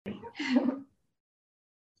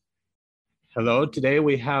Hello, today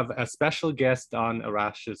we have a special guest on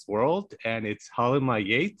Arash's World, and it's Halimah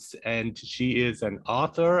Yates, and she is an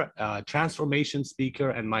author, transformation speaker,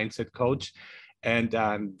 and mindset coach. And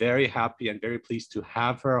I'm very happy and very pleased to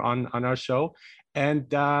have her on our show.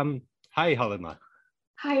 And hi, Halimah.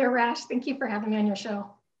 Hi, Arash. Thank you for having me on your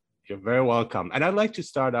show. You're very welcome. And I'd like to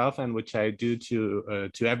start off, and which I do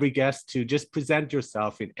to every guest, to just present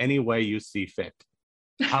yourself in any way you see fit.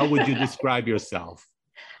 How would you describe yourself?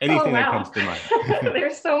 Anything that comes to mind.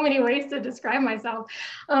 There's so many ways to describe myself.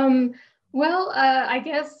 I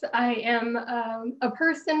guess I am a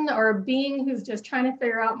person or a being who's just trying to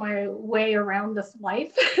figure out my way around this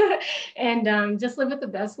life and just live it the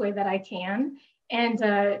best way that I can. And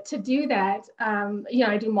to do that,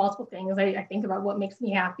 I do multiple things. I think about what makes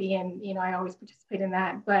me happy, and I always participate in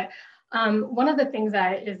that. But one of the things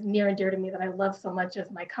that is near and dear to me that I love so much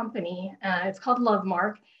is my company. It's called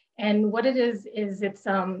Lovemark. And what it is it's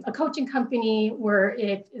a coaching company where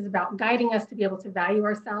it is about guiding us to be able to value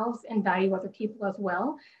ourselves and value other people as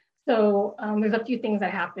well. So there's a few things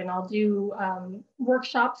that happen. I'll do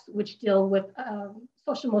workshops which deal with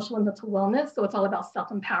social, emotional, and mental wellness. So it's all about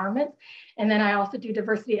self-empowerment. And then I also do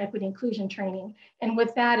diversity, equity, inclusion training. And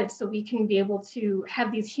with that, it's so we can be able to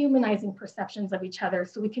have these humanizing perceptions of each other.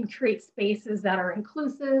 So we can create spaces that are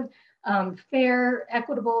inclusive, fair,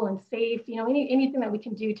 equitable, and safe, anything that we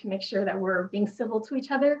can do to make sure that we're being civil to each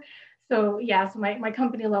other. So yeah, so my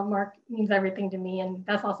company Lovemark means everything to me. And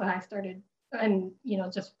that's also how I started and,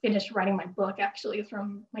 just finished writing my book actually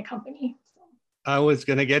from my company. So. I was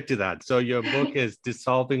going to get to that. So your book is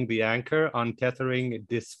Dissolving the Anchor, Untethering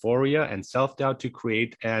Dysphoria and Self-Doubt to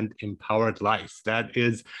Create an Empowered Life. That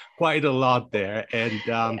is quite a lot there.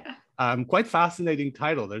 And quite fascinating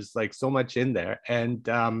title. There's like so much in there, and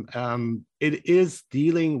it is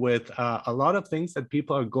dealing with a lot of things that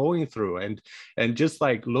people are going through, and just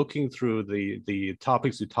like looking through the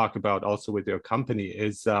topics you talk about also with your company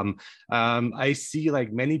is I see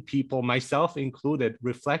like many people, myself included,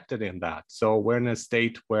 reflected in that. So we're in a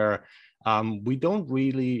state where we don't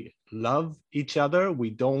really love each other. We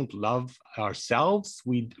don't love ourselves.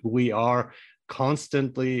 We are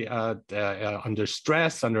constantly under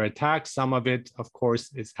stress, under attack. Some of it, of course,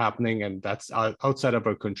 is happening, and that's outside of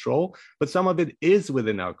our control, but some of it is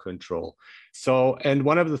within our control. So, and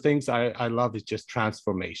one of the things I love is just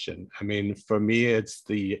transformation. I mean, for me, it's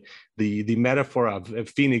the metaphor of a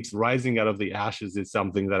phoenix rising out of the ashes is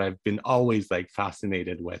something that I've been always like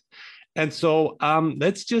fascinated with. And so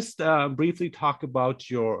let's just briefly talk about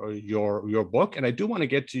your book. And I do want to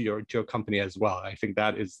get to your company as well. I think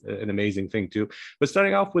that is an amazing thing too. But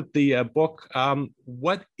starting off with the book,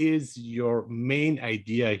 what is your main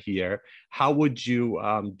idea here? How would you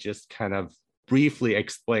just kind of briefly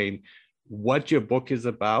explain what your book is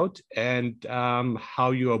about and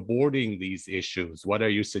how you are boarding these issues? What are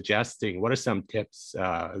you suggesting? What are some tips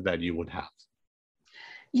that you would have?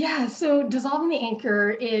 Yeah, so Dissolving the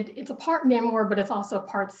Anchor, it's a part memoir, but it's also a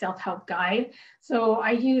part self-help guide. So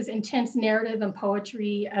I use intense narrative and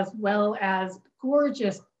poetry as well as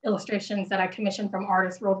gorgeous illustrations that I commission from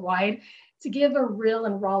artists worldwide to give a real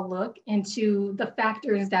and raw look into the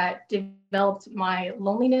factors that developed my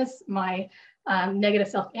loneliness, my negative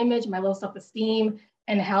self-image, my low self-esteem,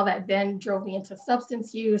 and how that then drove me into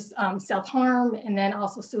substance use, self-harm, and then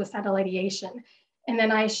also suicidal ideation. And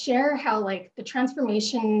then I share how like the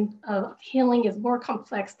transformation of healing is more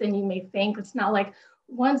complex than you may think. It's not like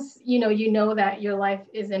once you know that your life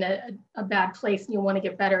is in a bad place and you want to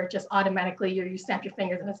get better, it just automatically you snap your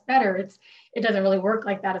fingers and it's better. It doesn't really work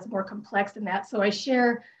like that. It's more complex than that. So I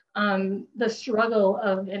share the struggle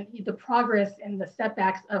of and the progress and the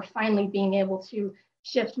setbacks of finally being able to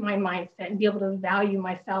shift my mindset and be able to value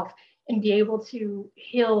myself and be able to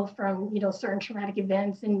heal from certain traumatic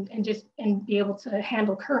events and be able to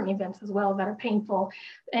handle current events as well that are painful,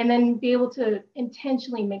 and then be able to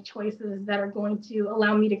intentionally make choices that are going to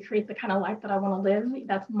allow me to create the kind of life that I want to live.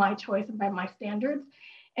 That's my choice and by my standards.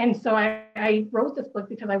 And so I wrote this book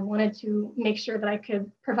because I wanted to make sure that I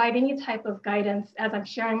could provide any type of guidance as I'm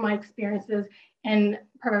sharing my experiences and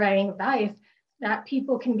providing advice, that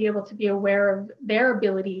people can be able to be aware of their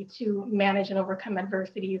ability to manage and overcome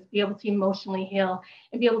adversities, be able to emotionally heal,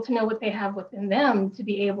 and be able to know what they have within them to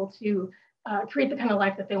be able to create the kind of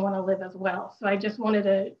life that they want to live as well. So I just wanted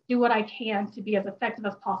to do what I can to be as effective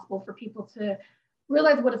as possible for people to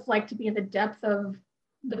realize what it's like to be in the depths of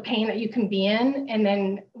the pain that you can be in, and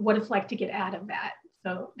then what it's like to get out of that.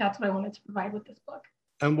 So that's what I wanted to provide with this book.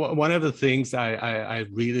 And one of the things I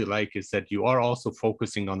really like is that you are also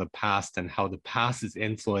focusing on the past and how the past is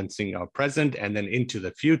influencing our present and then into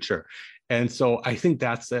the future. And so I think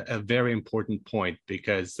that's a very important point,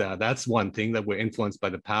 because that's one thing, that we're influenced by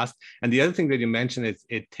the past. And the other thing that you mentioned is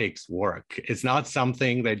it takes work. It's not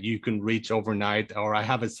something that you can reach overnight, or I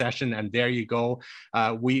have a session and there you go.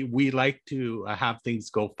 We like to have things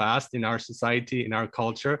go fast in our society, in our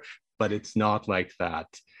culture, but it's not like that.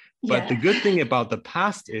 But the Yeah. good thing about the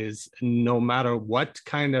past is, no matter what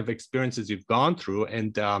kind of experiences you've gone through,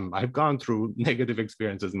 and I've gone through negative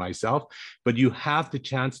experiences myself, but you have the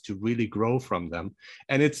chance to really grow from them.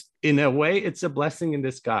 And it's, in a way, it's a blessing in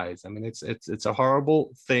disguise. I mean, it's a horrible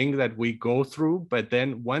thing that we go through, but then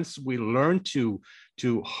once we learn to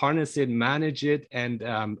harness it, manage it, and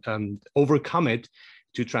overcome it,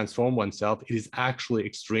 to transform oneself, it is actually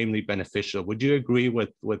extremely beneficial. Would you agree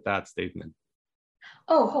with that statement?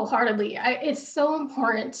 Oh, wholeheartedly. It's so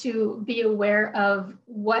important to be aware of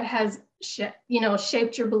what has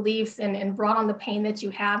shaped your beliefs and brought on the pain that you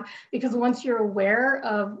have. Because once you're aware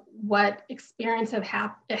of what experience have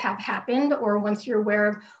happened, or once you're aware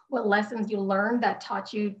of what lessons you learned that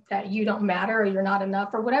taught you that you don't matter or you're not enough,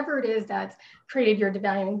 or whatever it is that's created your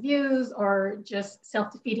devaluing views or just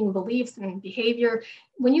self-defeating beliefs and behavior,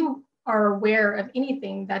 when you are aware of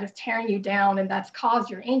anything that is tearing you down and that's caused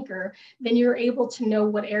your anchor, then you're able to know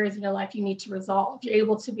what areas in your life you need to resolve. You're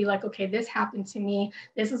able to be like, okay, this happened to me.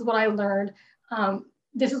 This is what I learned.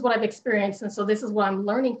 This is what I've experienced. And so this is what I'm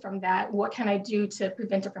learning from that. What can I do to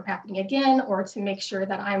prevent it from happening again, or to make sure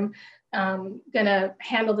that I'm going to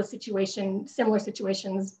handle the situation, similar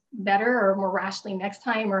situations better or more rationally next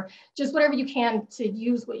time, or just whatever you can to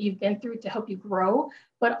use what you've been through to help you grow,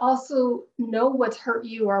 but also know what's hurt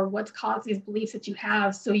you or what's caused these beliefs that you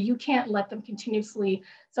have, so you can't let them continuously,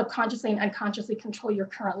 subconsciously and unconsciously control your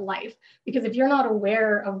current life. Because if you're not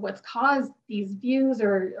aware of what's caused these views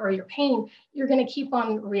or your pain, you're going to keep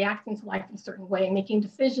on reacting to life in a certain way, making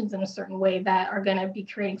decisions in a certain way that are going to be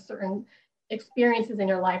creating certain experiences in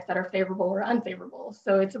your life that are favorable or unfavorable.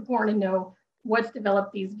 So it's important to know what's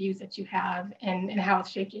developed these views that you have, and how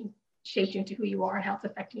it's shaped you into who you are and how it's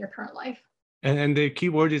affecting your current life. And the key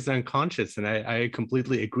word is unconscious, and I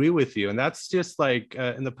completely agree with you. And that's just like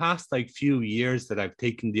in the past like few years that I've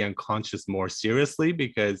taken the unconscious more seriously,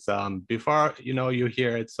 because before, you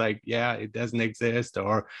hear it's like, yeah, it doesn't exist,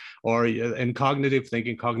 or in cognitive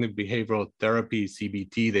thinking, cognitive behavioral therapy,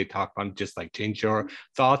 CBT, they talk about just like change your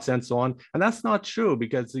thoughts and so on. And that's not true,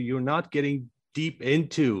 because you're not getting deep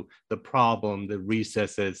into the problem, the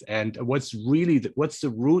recesses, and what's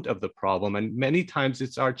the root of the problem. And many times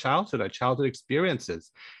it's our childhood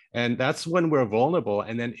experiences. And that's when we're vulnerable.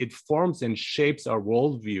 And then it forms and shapes our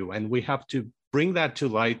worldview. And we have to bring that to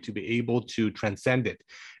light to be able to transcend it.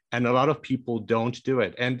 And a lot of people don't do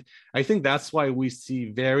it. And I think that's why we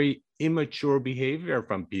see very immature behavior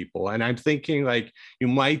from people. And I'm thinking, like, you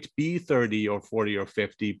might be 30 or 40 or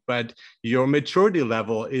 50, but your maturity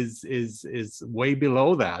level is way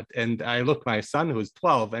below that. And I look at my son, who's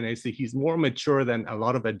 12, and I see he's more mature than a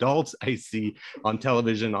lot of adults I see on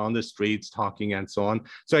television, on the streets, talking and so on.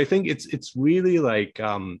 So I think it's really like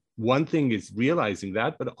one thing is realizing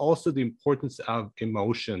that, but also the importance of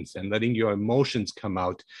emotions and letting your emotions come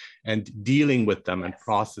out and dealing with them and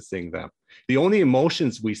processing them. The only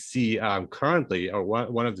emotions we see currently, or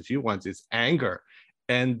one of the few ones, is anger.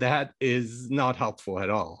 And that is not helpful at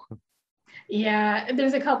all. Yeah,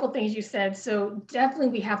 there's a couple things you said. So definitely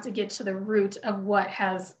we have to get to the root of what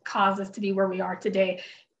has caused us to be where we are today.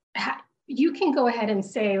 You can go ahead and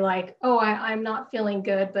say like, oh, I'm not feeling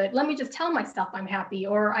good, but let me just tell myself I'm happy,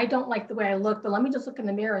 or I don't like the way I look, but let me just look in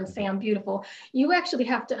the mirror and say I'm beautiful. You actually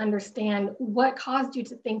have to understand what caused you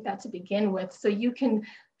to think that to begin with, so you can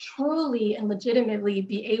truly and legitimately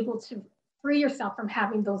be able to free yourself from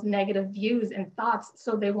having those negative views and thoughts,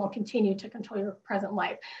 so they won't continue to control your present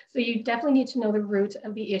life. So you definitely need to know the root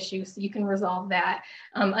of the issue so you can resolve that,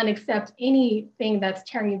 and accept anything that's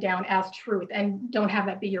tearing you down as truth, and don't have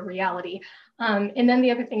that be your reality. And then the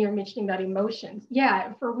other thing you're mentioning about emotions.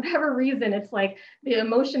 Yeah, for whatever reason, it's like the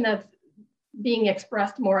emotion that's being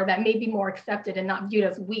expressed more, that may be more accepted and not viewed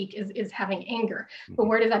as weak, is having anger. But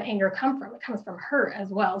where does that anger come from? It comes from hurt as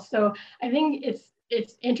well. So I think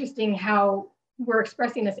it's interesting how we're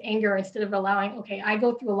expressing this anger instead of allowing, okay, I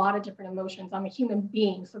go through a lot of different emotions. I'm a human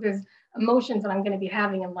being. So there's emotions that I'm going to be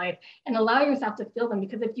having in life, and allow yourself to feel them,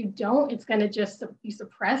 because if you don't, it's going to just be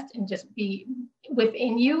suppressed and just be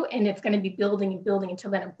within you, and it's going to be building and building until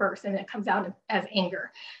then it bursts and it comes out as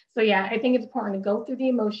anger. So yeah, I think it's important to go through the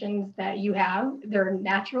emotions that you have. They're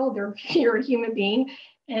natural, you're a human being,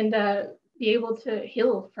 and be able to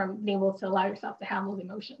heal from being able to allow yourself to have those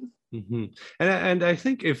emotions. hmm And I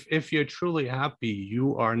think if you're truly happy,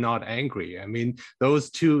 you are not angry. I mean, those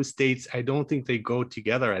two states, I don't think they go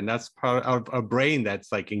together, and that's part of our brain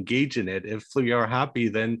that's like engaged in it. If you're happy,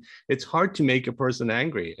 then it's hard to make a person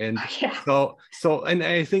angry, and Yeah. and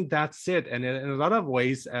I think that's it. And in a lot of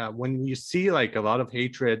ways, when you see like a lot of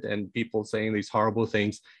hatred and people saying these horrible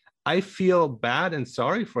things, I feel bad and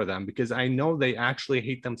sorry for them because I know they actually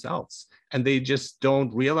hate themselves and they just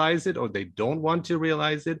don't realize it or they don't want to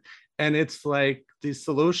realize it, and it's like the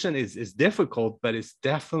solution is difficult, but it's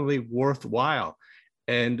definitely worthwhile,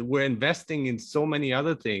 and we're investing in so many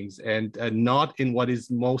other things and not in what is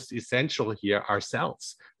most essential here,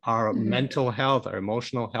 ourselves, our Mhm. mental health, our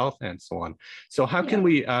emotional health, and so on. So Yeah.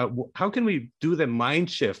 how can we do the mind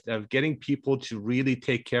shift of getting people to really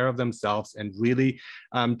take care of themselves and really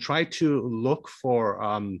try to look for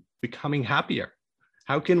becoming happier?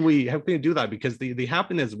 How can we do that? Because the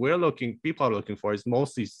happiness people are looking for is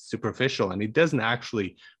mostly superficial and it doesn't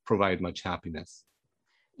actually provide much happiness.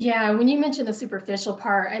 Yeah, when you mention the superficial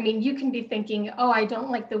part, I mean, you can be thinking, oh, I don't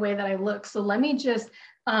like the way that I look. So let me just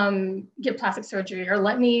get plastic surgery, or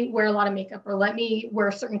let me wear a lot of makeup, or let me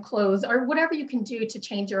wear certain clothes, or whatever you can do to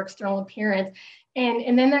change your external appearance.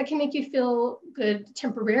 And then that can make you feel good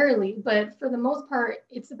temporarily. But for the most part,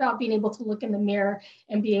 it's about being able to look in the mirror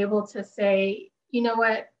and be able to say, you know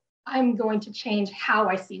what? I'm going to change how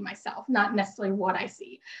I see myself, not necessarily what I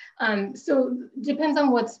see. So depends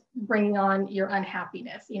on what's bringing on your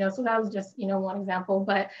unhappiness, so that was just, one example,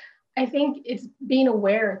 but I think it's being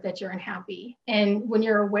aware that you're unhappy. And when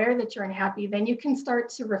you're aware that you're unhappy, then you can start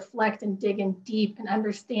to reflect and dig in deep and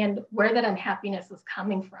understand where that unhappiness is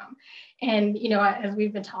coming from. And, as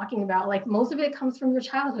we've been talking about, like most of it comes from your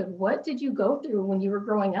childhood. What did you go through when you were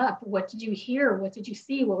growing up? What did you hear? What did you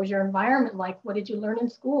see? What was your environment like? What did you learn in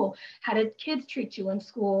school? How did kids treat you in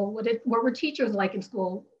school? What were teachers like in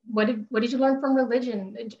school? What did you learn from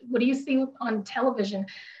religion? What do you see on television?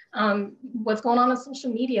 What's going on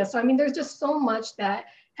social media? So I mean, there's just so much that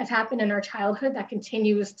has happened in our childhood that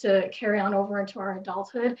continues to carry on over into our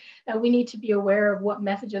adulthood, that we need to be aware of what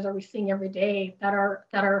messages are we seeing every day that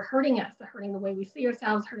are hurting us, that are hurting the way we see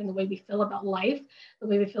ourselves, hurting the way we feel about life, the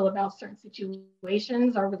way we feel about certain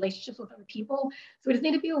situations, our relationships with other people. So we just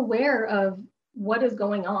need to be aware of what is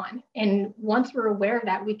going on. And once we're aware of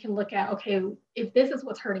that, we can look at, okay, if this is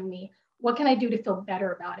what's hurting me, what can I do to feel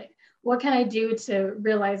better about it? What can I do to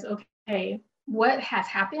realize, okay, what has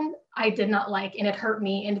happened I did not like, and it hurt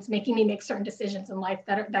me, and it's making me make certain decisions in life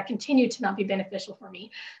that continue to not be beneficial for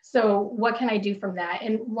me. So what can I do from that?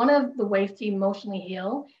 And one of the ways to emotionally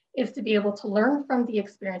heal is to be able to learn from the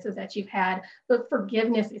experiences that you've had, but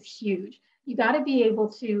forgiveness is huge. You got to be able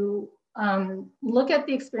to look at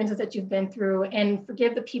the experiences that you've been through and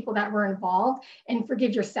forgive the people that were involved, and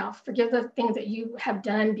forgive yourself, forgive the things that you have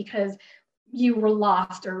done because you were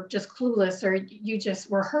lost or just clueless, or you just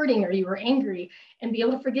were hurting, or you were angry, and be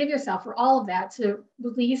able to forgive yourself for all of that, to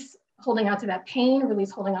release holding on to that pain,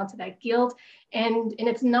 release holding on to that guilt. And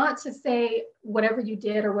it's not to say whatever you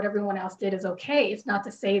did or what everyone else did is okay. It's not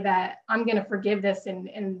to say that I'm going to forgive this,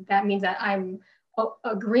 and that means that I'm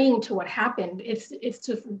agreeing to what happened. It's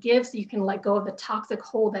to forgive so you can let go of the toxic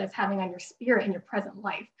hold that it's having on your spirit and your present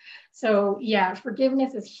life. So yeah,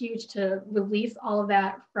 forgiveness is huge, to release all of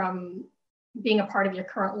that from being a part of your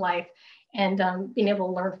current life, and being able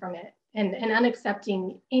to learn from it, and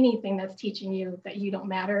unaccepting anything that's teaching you that you don't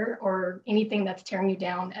matter, or anything that's tearing you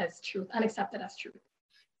down as truth, unaccepted as truth.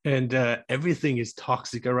 And everything is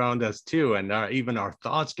toxic around us too, and even our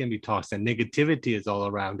thoughts can be toxic, and negativity is all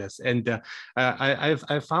around us. And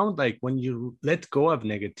I've found, like, when you let go of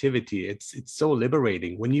negativity, it's so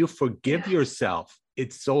liberating. When you forgive Yeah. yourself,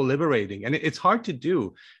 it's so liberating, and it's hard to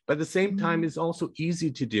do, but at the same time Mhm. it's also easy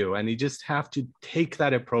to do. And you just have to take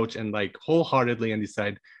that approach and like wholeheartedly and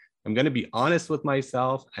decide, I'm going to be honest with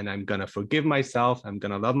myself, and I'm going to forgive myself, I'm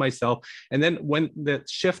going to love myself. And then when the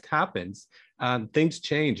shift happens, things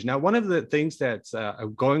change. Now, one of the things that's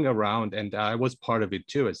going around, and I was part of it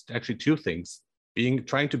too, is actually two things: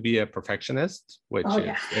 trying to be a perfectionist, Oh which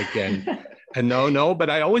yeah. is again a no. But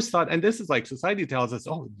I always thought, and this is like society tells us,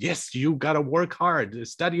 oh yes, you got to work hard,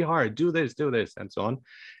 study hard, do this, and so on.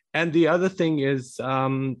 And the other thing is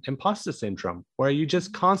imposter syndrome, where you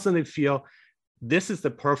just constantly feel this is the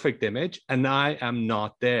perfect image and I am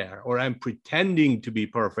not there, or I'm pretending to be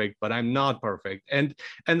perfect but I'm not perfect, and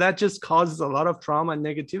that just causes a lot of trauma and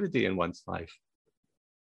negativity in one's life.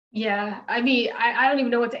 Yeah, I mean, I don't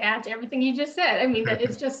even know what to add to everything you just said. I mean, that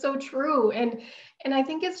it's just so true. And I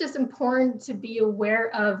think it's just important to be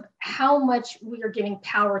aware of how much we are giving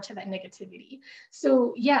power to that negativity.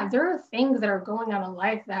 So yeah, there are things that are going on in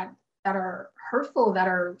life that that are hurtful, that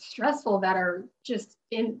are stressful, that are just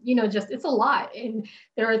in, you know, just it's a lot. And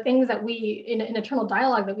there are things that we in internal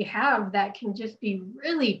dialogue that we have that can just be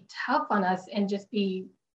really tough on us and just be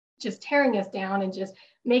just tearing us down and just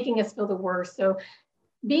making us feel the worst. So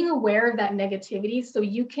being aware of that negativity so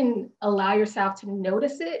you can allow yourself to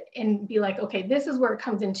notice it and be like, okay, this is where it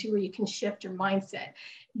comes into where you can shift your mindset,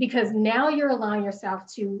 because now you're allowing yourself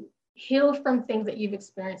to heal from things that you've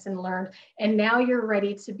experienced and learned. And now you're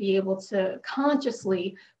ready to be able to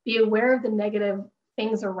consciously be aware of the negative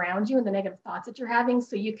things around you and the negative thoughts that you're having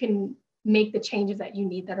so you can make the changes that you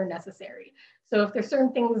need that are necessary. So if there's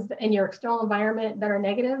certain things in your external environment that are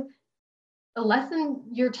negative, lessen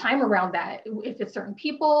your time around that. If it's certain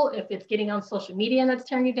people, if it's getting on social media and that's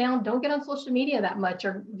tearing you down, don't get on social media that much,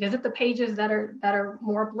 or visit the pages that are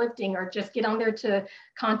more uplifting, or just get on there to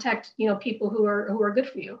contact, you know, people who are good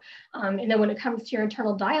for you. And then when it comes to your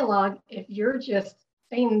internal dialogue, if you're just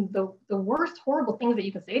saying the worst horrible things that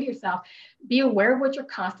you can say to yourself, be aware of what you're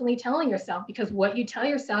constantly telling yourself, because what you tell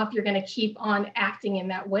yourself, you're going to keep on acting in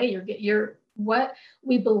that way. You're what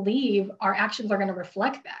we believe, our actions are going to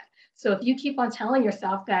reflect that. So if you keep on telling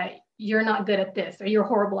yourself that you're not good at this or you're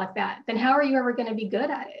horrible at that, then how are you ever going to be good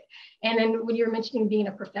at it? And then when you're mentioning being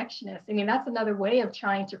a perfectionist, I mean, that's another way of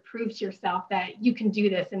trying to prove to yourself that you can do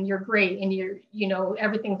this and you're great and you're, you know,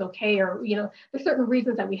 everything's okay. Or, you know, there's certain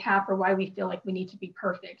reasons that we have for why we feel like we need to be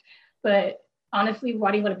perfect. But honestly, why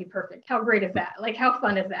do you want to be perfect? How great is that? Like, how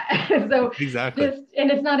fun is that? So Exactly. and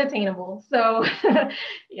it's not attainable. So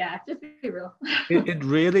yeah, just be real. It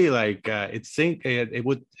really like did sink in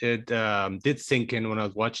when I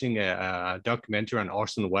was watching a documentary on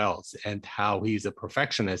Orson Welles and how he's a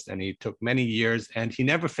perfectionist and he took many years and he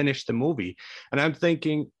never finished the movie. And I'm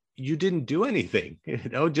thinking, you didn't do anything, you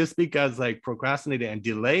know, just because like procrastinating and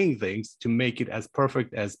delaying things to make it as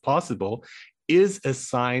perfect as possible is a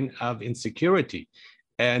sign of insecurity.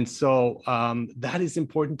 And so that is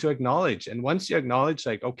important to acknowledge. And once you acknowledge,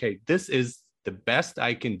 like, okay, this is the best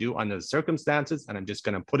I can do under the circumstances, and I'm just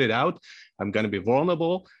going to put it out. I'm going to be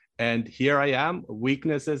vulnerable. And here I am,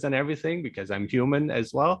 weaknesses and everything, because I'm human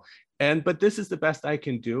as well. But this is the best I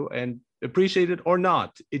can do, and appreciate it or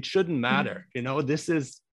not, it shouldn't matter. Mm-hmm. You know,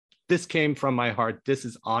 this came from my heart. This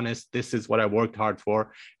is honest. This is what I worked hard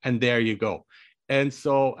for. And there you go. And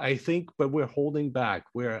so I think, but we're holding back,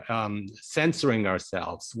 we're censoring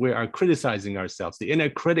ourselves, we are criticizing ourselves. The inner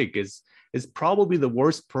critic is probably the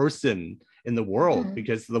worst person in the world, mm-hmm.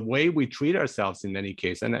 because the way we treat ourselves in many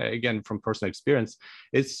cases, and again, from personal experience,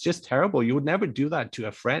 it's just terrible. You would never do that to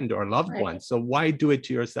a friend or a loved one. So why do it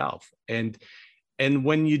to yourself? And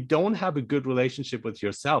when you don't have a good relationship with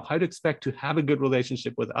yourself, how do you expect to have a good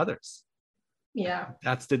relationship with others? Yeah.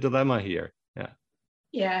 That's the dilemma here. Yeah.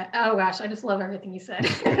 Yeah. Oh gosh, I just love everything you said.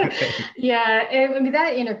 Yeah. I mean,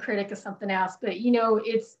 that inner critic is something else, but you know,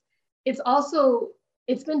 it's also,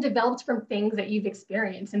 it's been developed from things that you've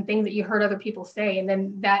experienced and things that you heard other people say. And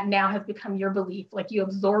then that now has become your belief, like you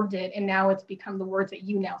absorbed it. And now it's become the words that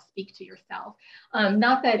you now speak to yourself.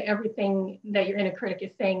 Not that everything that your inner critic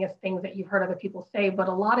is saying is things that you've heard other people say, but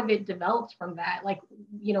a lot of it develops from that. Like,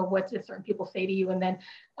 you know, what did certain people say to you? And then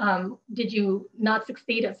did you not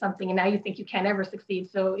succeed at something? And now you think you can't ever succeed.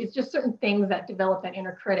 So it's just certain things that develop that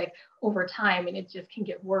inner critic over time, and it just can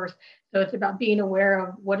get worse. So it's about being aware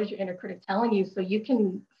of what is your inner critic telling you, so you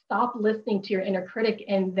can stop listening to your inner critic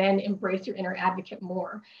and then embrace your inner advocate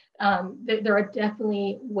more. There are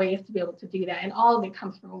definitely ways to be able to do that. And all of it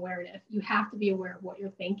comes from awareness. You have to be aware of what you're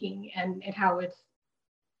thinking and how it's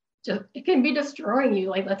just, it can be destroying you.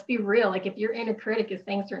 Like, let's be real. Like, if your inner critic is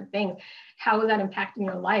saying certain things, how is that impacting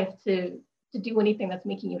your life to do anything that's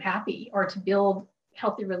making you happy, or to build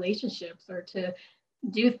healthy relationships, or to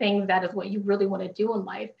do things that is what you really want to do in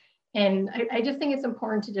life? And I just think it's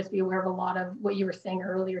important to just be aware of a lot of what you were saying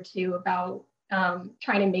earlier too, about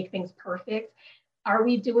trying to make things perfect. Are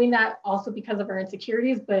we doing that also because of our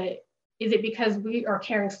insecurities? But is it because we are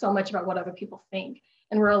caring so much about what other people think?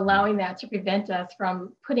 And we're allowing that to prevent us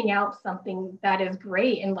from putting out something that is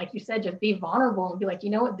great. And like you said, just be vulnerable and be like, you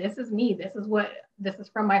know what, this is me. This is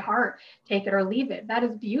from my heart. Take it or leave it. That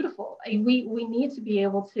is beautiful. We need to be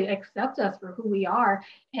able to accept us for who we are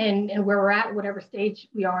and where we're at, whatever stage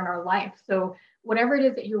we are in our life. So whatever it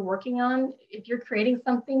is that you're working on, if you're creating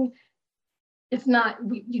something, it's not,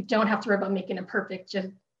 you don't have to worry about making it perfect. Just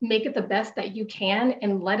make it the best that you can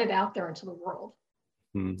and let it out there into the world.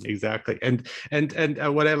 Exactly, and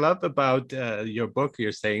what I love about your book,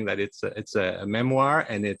 you're saying that it's a memoir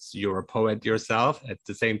and you're a poet yourself. At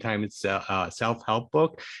the same time, it's a self-help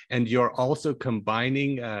book, and you're also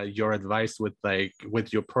combining your advice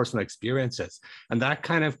with your personal experiences, and that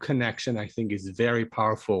kind of connection I think is very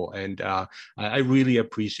powerful, and I really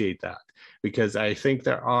appreciate that because I think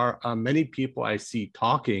there are many people I see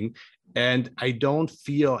talking and I don't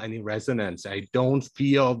feel any resonance. I don't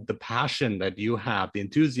feel the passion that you have, the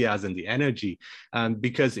enthusiasm, the energy,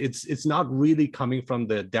 because it's not really coming from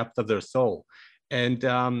the depth of their soul. And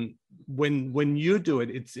when you do it,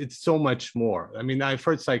 it's so much more. I mean, I've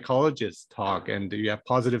heard psychologists talk, and you have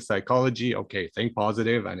positive psychology. Okay, think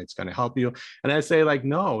positive, and it's going to help you. And I say, like,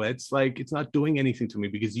 no, it's not doing anything to me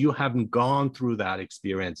because you haven't gone through that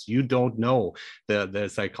experience. You don't know the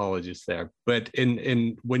psychologist there. But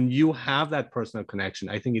in when you have that personal connection,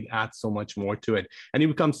 I think it adds so much more to it, and you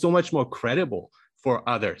become so much more credible for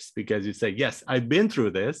others because you say, yes, I've been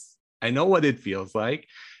through this. I know what it feels like.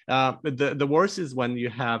 But the worst is when you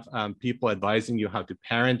have people advising you how to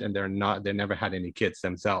parent and they never had any kids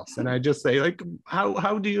themselves. And I just say, like,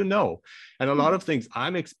 how do you know? And a lot of things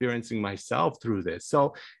I'm experiencing myself through this.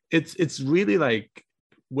 So it's really like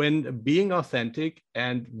when being authentic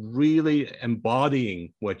and really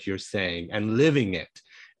embodying what you're saying and living it.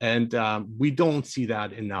 And we don't see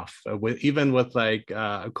that enough, even with like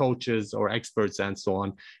coaches or experts and so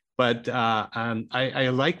on. But I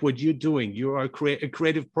like what you're doing. You are a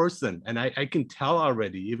creative person, and I can tell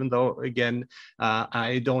already, even though, again,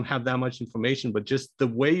 I don't have that much information, but just the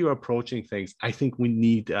way you're approaching things, I think we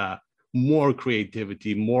need more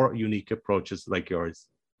creativity, more unique approaches like yours.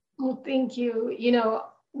 Well, thank you. You know,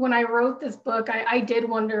 when I wrote this book, I did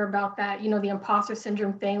wonder about that, you know, the imposter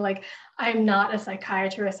syndrome thing. Like, I'm not a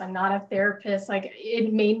psychiatrist, I'm not a therapist. Like,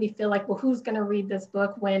 it made me feel like, well, who's going to read this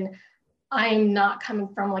book when I'm not coming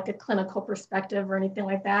from like a clinical perspective or anything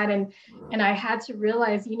like that. And I had to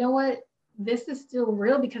realize, you know what, this is still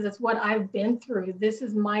real because it's what I've been through. This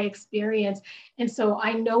is my experience. And so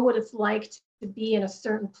I know what it's like to be in a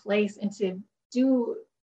certain place and to do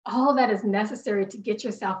all that is necessary to get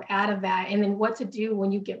yourself out of that. And then what to do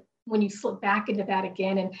when you slip back into that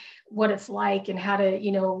again, and what it's like, and how to,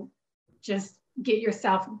 you know, just get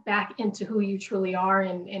yourself back into who you truly are,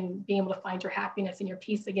 and being able to find your happiness and your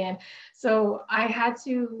peace again. So I had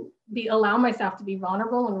to allow myself to be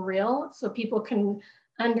vulnerable and real so people can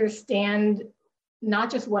understand not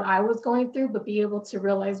just what I was going through, but be able to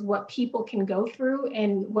realize what people can go through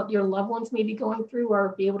and what your loved ones may be going through,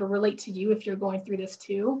 or be able to relate to you if you're going through this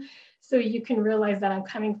too. So you can realize that I'm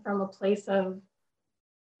coming from a place of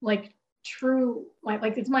like true,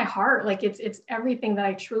 like it's my heart, like it's everything that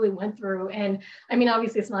I truly went through. And I mean,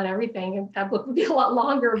 obviously it's not everything, and that book would be a lot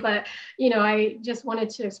longer, but you know, I just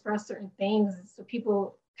wanted to express certain things so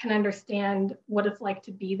people can understand what it's like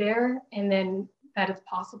to be there, and then that it's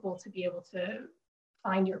possible to be able to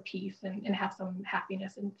find your peace and have some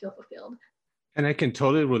happiness and feel fulfilled. And I can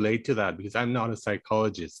totally relate to that because I'm not a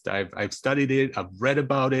psychologist. I've studied it, I've read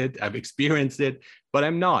about it, I've experienced it, but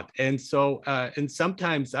I'm not. And so, and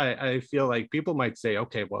sometimes I feel like people might say,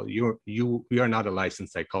 okay, well, you are not a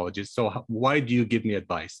licensed psychologist, so why do you give me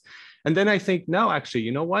advice? And then I think, no, actually,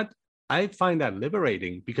 you know what? I find that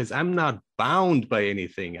liberating because I'm not bound by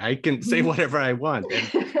anything. I can say whatever I want,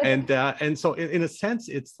 and so in a sense,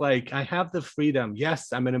 it's like I have the freedom.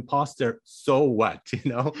 Yes, I'm an imposter. So what?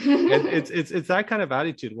 You know, and it's that kind of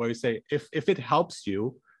attitude where you say, if it helps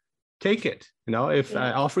you, take it. You know, if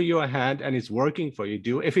I offer you a hand and it's working for you,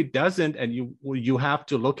 do. If it doesn't, and you have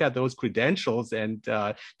to look at those credentials and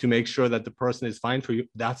to make sure that the person is fine for you,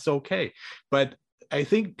 that's okay. But I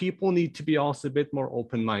think people need to be also a bit more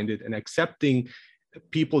open-minded and accepting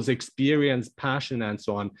people's experience, passion, and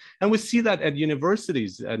so on. And we see that at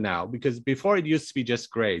universities now, because before it used to be just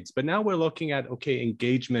grades, but now we're looking at, okay,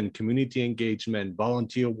 engagement, community engagement,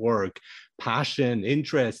 volunteer work, passion,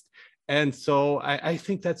 interest. And so I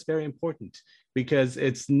think that's very important because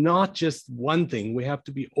it's not just one thing. We have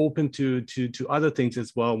to be open to other things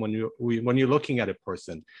as well when you're looking at a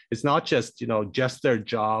person. It's not just, you know, just their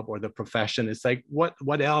job or the profession. It's like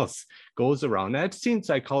what else goes around. And I've seen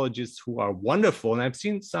psychologists who are wonderful, and I've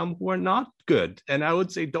seen some who are not good. And I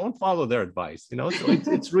would say don't follow their advice. You know, so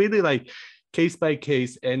it's really like case by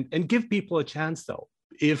case, and give people a chance though.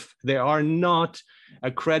 If they are not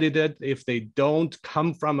accredited, if they don't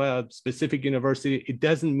come from a specific university, it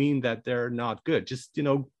doesn't mean that they're not good. Just, you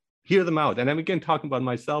know, hear them out. And I'm again talking about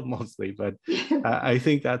myself mostly, but I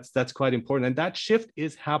think that's quite important. And that shift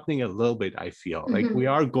is happening a little bit, I feel. Like we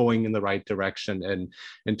are going in the right direction, and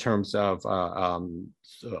in terms of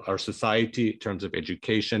our society, in terms of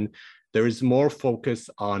education. There is more focus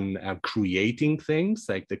on creating things,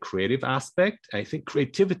 like the creative aspect. I think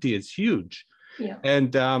creativity is huge. Yeah.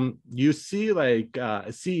 And you see like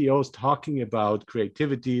CEOs talking about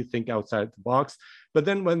creativity, think outside the box. But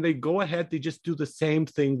then when they go ahead, they just do the same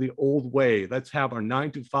thing the old way. Let's have our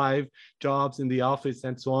 9 to 5 jobs in the office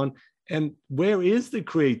and so on. And where is the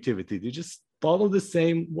creativity? They just follow the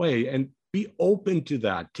same way, and be open to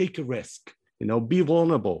that. Take a risk, be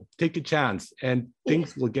vulnerable, take a chance, and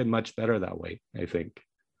things will get much better that way, I think.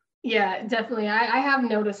 Yeah, definitely. I have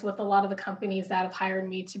noticed with a lot of the companies that have hired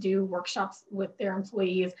me to do workshops with their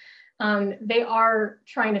employees, they are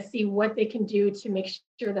trying to see what they can do to make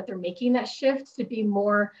sure that they're making that shift to be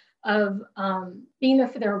more of being there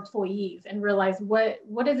for their employees and realize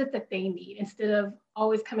what is it that they need, instead of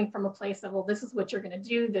always coming from a place of, well, this is what you're going to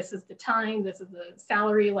do, this is the time, this is the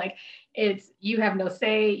salary, like it's, you have no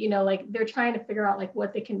say, like they're trying to figure out like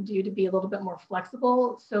what they can do to be a little bit more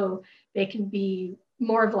flexible so they can be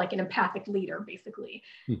more of like an empathic leader, basically.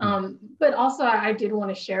 Mm-hmm. But also I did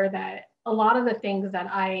want to share that a lot of the things that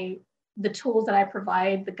the tools that I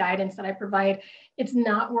provide, the guidance that I provide, it's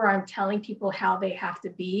not where I'm telling people how they have to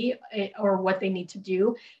be or what they need to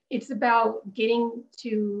do. It's about getting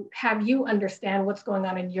to have you understand what's going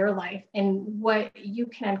on in your life and what you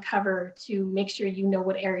can uncover to make sure you know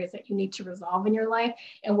what areas that you need to resolve in your life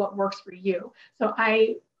and what works for you. So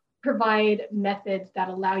I provide methods that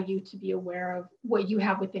allow you to be aware of what you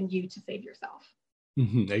have within you to save yourself.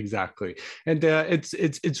 Exactly. And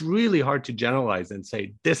it's really hard to generalize and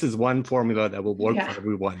say this is one formula that will work for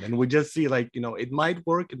everyone. And we just see like, it might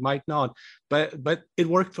work, it might not, but it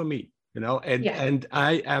worked for me. And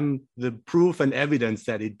I am the proof and evidence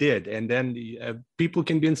that it did. And then people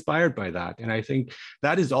can be inspired by that. And I think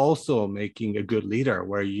that is also making a good leader,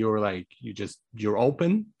 where you're like, you're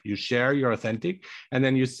open, you share, you're authentic, and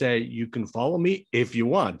then you say, you can follow me if you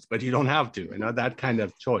want, but you don't have to, that kind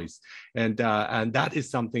of choice. And that is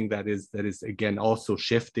something that is again also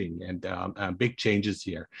shifting, and big changes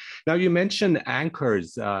here. Now you mentioned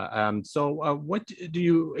anchors. So what do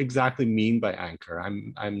you exactly mean by anchor?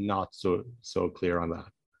 I'm not so clear on that.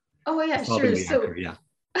 Oh yeah, sure. So anchor, yeah.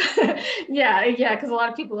 yeah, because a lot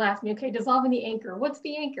of people ask me, okay, dissolving the anchor, what's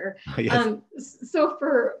the anchor? Yes. So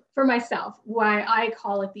for myself, why I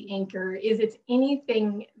call it the anchor is it's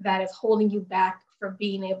anything that is holding you back from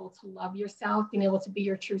being able to love yourself, being able to be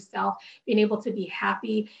your true self, being able to be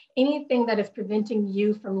happy, anything that is preventing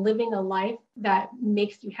you from living a life that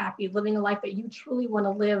makes you happy, living a life that you truly want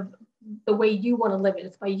to live the way you want to live it.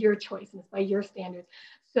 It's by your choice and it's by your standards.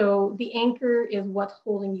 So the anchor is what's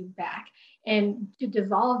holding you back. And to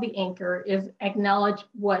dissolve the anchor is acknowledge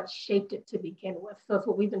what shaped it to begin with. So it's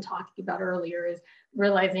what we've been talking about earlier, is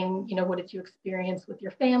realizing, what did you experience with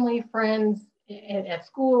your family, friends, at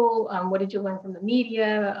school? What did you learn from the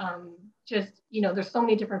media? There's so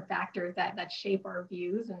many different factors that shape our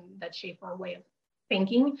views and that shape our way of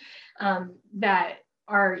thinking, that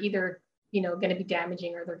are either going to be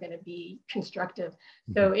damaging or they're going to be constructive.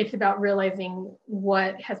 So it's about realizing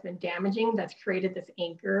what has been damaging that's created this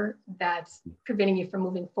anchor that's preventing you from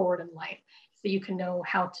moving forward in life, so you can know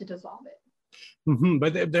how to dissolve it.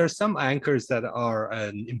 But there are some anchors that are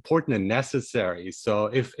important and necessary. So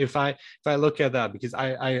if I look at that, because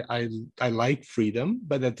I like freedom,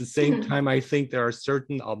 but at the same time, I think there are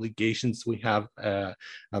certain obligations we have,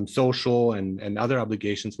 social and other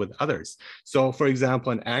obligations with others. So for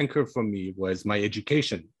example, an anchor for me was my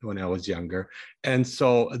education when I was younger. And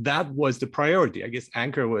so that was the priority. I guess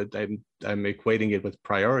anchor I'm equating it with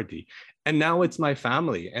priority. And now it's my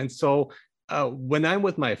family. And so when I'm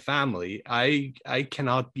with my family, I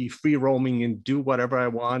cannot be free roaming and do whatever I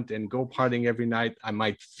want and go partying every night. I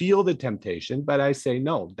might feel the temptation, but I say,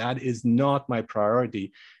 no, that is not my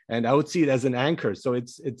priority. And I would see it as an anchor. So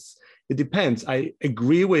it depends. I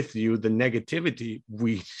agree with you. The negativity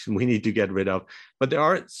we need to get rid of, but there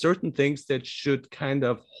are certain things that should kind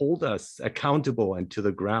of hold us accountable and to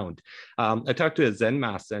the ground. I talked to a Zen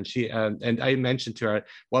master, and she and I mentioned to her,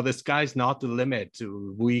 well, the sky's not the limit.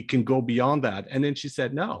 We can go beyond that. And then she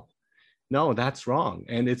said, no, that's wrong.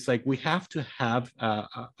 And it's like, we have to have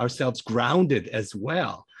ourselves grounded as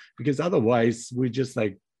well, because otherwise we just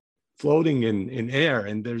like floating in air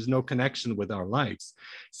and there's no connection with our lives.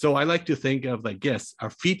 So I like to think of like, yes, our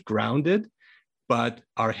feet grounded, but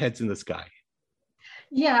our heads in the sky.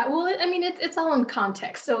 Yeah, well, I mean, it's all in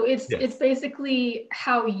context. So it's basically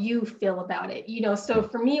how you feel about it, So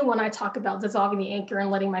for me, when I talk about dissolving the anchor and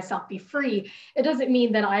letting myself be free, it doesn't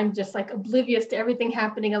mean that I'm just like oblivious to everything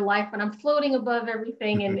happening in life and I'm floating above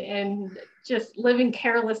everything and just living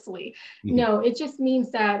carelessly. Mhm. No, it just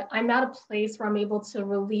means that I'm at a place where I'm able to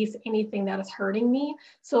release anything that is hurting me.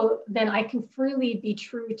 So then I can freely be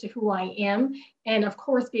true to who I am. And of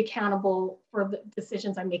course, be accountable for the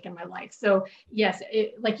decisions I make in my life. So yes,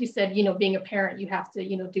 like you said, being a parent, you have to,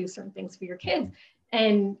 do certain things for your kids.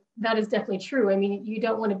 And that is definitely true. I mean, you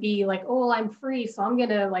don't want to be like, oh, I'm free, so I'm going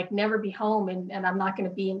to like never be home and I'm not going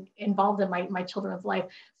to be involved in my children's life.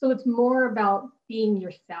 So it's more about being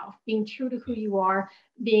yourself, being true to who you are,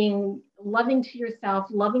 being loving to yourself,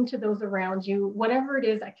 loving to those around you, whatever it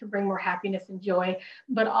is that can bring more happiness and joy.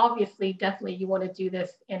 But obviously, definitely you want to do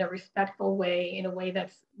this in a respectful way, in a way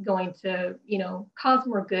that's going to, cause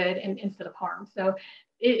more good and instead of harm. So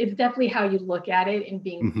it's definitely how you look at it and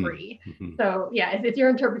being Mhm. free. Mhm. So yeah, it's your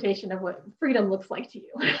interpretation of what freedom looks like to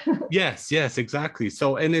you. Yes, yes, exactly.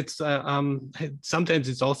 So, and it's sometimes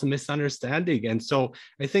it's also misunderstanding. And so,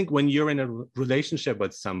 I think when you're in a relationship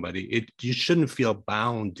with somebody, you shouldn't feel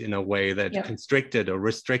bound in a way that Yeah. constricted or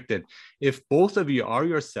restricted. If both of you are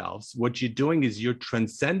yourselves, what you're doing is you're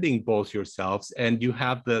transcending both yourselves, and you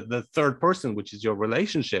have the third person, which is your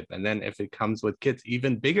relationship. And then if it comes with kids,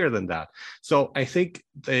 even bigger than that. So, I think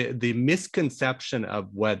the misconception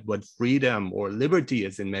of what freedom or liberty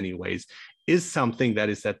is in many ways is something that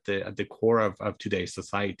is at the core of today's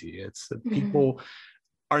society. It's people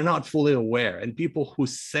are not fully aware, and people who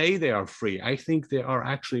say they are free, I think they are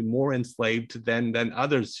actually more enslaved than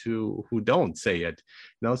others who don't say it.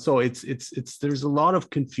 So it's there's a lot of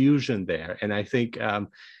confusion there, and I think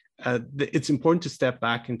it's important to step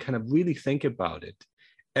back and kind of really think about it.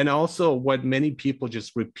 And also, what many people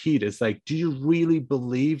just repeat is like, do you really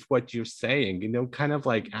believe what you're saying? Kind of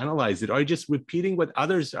like analyze it. Are you just repeating what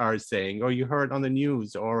others are saying, or you heard on the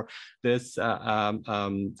news, or this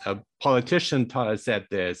a politician said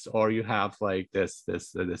this, or you have like this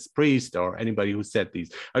priest or anybody who said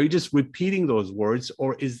these? Are you just repeating those words,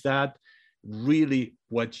 or is that really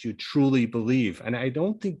what you truly believe? And I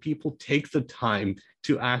don't think people take the time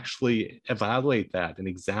to actually evaluate that and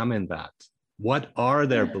examine that. What are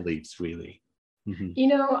their Yeah. beliefs really? Mhm.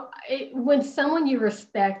 When someone you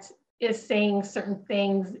respect is saying certain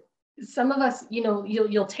things, some of us,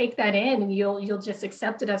 you'll take that in and you'll just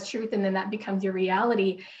accept it as truth, and then that becomes your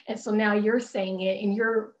reality. And so now you're saying it and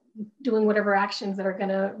you're doing whatever actions that are going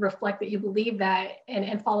to reflect that you believe that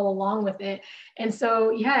and follow along with it. And so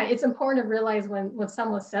yeah, it's important to realize when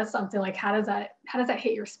someone says something, like how does that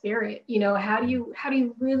hit your spirit? How do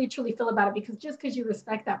you really truly feel about it? Because just because you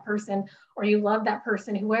respect that person or you love that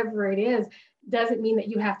person, whoever it is, doesn't mean that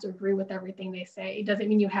you have to agree with everything they say. It doesn't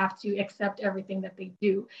mean you have to accept everything that they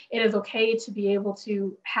do. It is okay to be able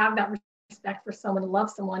to have that respect for someone, to love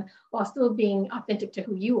someone while still being authentic to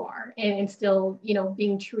who you are, and still,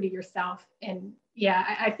 being true to yourself. And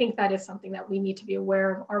yeah, I think that is something that we need to be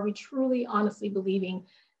aware of. Are we truly honestly believing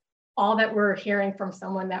all that we're hearing from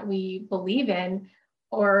someone that we believe in?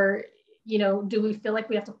 Or, do we feel like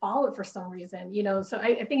we have to follow it for some reason? So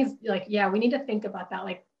I think it's like, yeah, we need to think about that.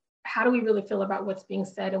 Like, how do we really feel about what's being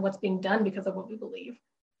said and what's being done because of what we believe?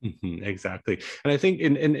 Exactly. And I think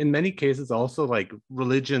in many cases also, like,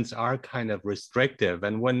 religions are kind of restrictive.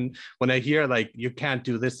 And when I hear like you can't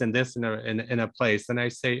do this and this in a place, then I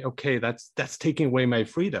say, okay, that's taking away my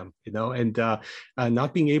freedom, and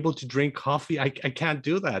not being able to drink coffee, I can't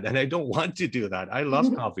do that, and I don't want to do that. I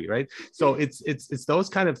love coffee, right? So it's those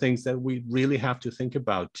kind of things that we really have to think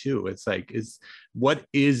about too. It's like, what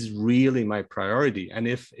is really my priority? And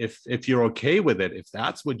if you're okay with it, if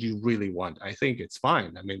that's what you really want, I think it's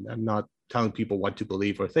fine. I mean, I'm not telling people what to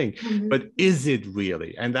believe or think, but is it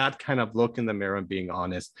really? And that kind of look in the mirror and being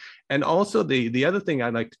honest. And also the other thing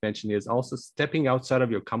I'd like to mention is also stepping outside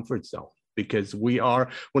of your comfort zone. Because when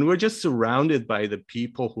we're just surrounded by the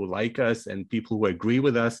people who like us and people who agree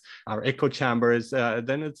with us, our echo chambers,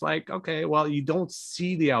 then it's like, okay, well, you don't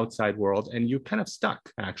see the outside world and you're kind of stuck.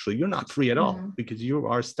 Actually, you're not free at all, because you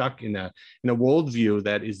are stuck in a worldview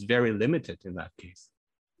that is very limited in that case.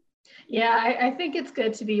 Yeah, I think it's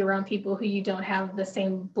good to be around people who you don't have the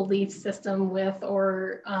same belief system with,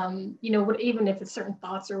 or, even if it's certain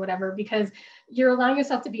thoughts or whatever, because you're allowing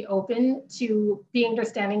yourself to be open to be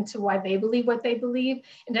understanding to why they believe what they believe.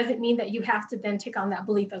 It doesn't mean that you have to then take on that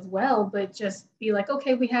belief as well, but just be like,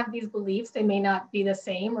 okay, we have these beliefs. They may not be the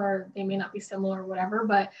same, or they may not be similar or whatever,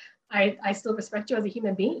 but I still respect you as a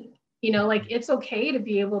human being. Like, it's okay to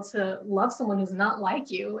be able to love someone who's not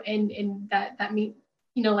like you. And that means,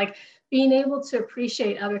 like, being able to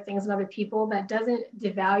appreciate other things and other people, that doesn't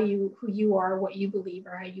devalue who you are, what you believe,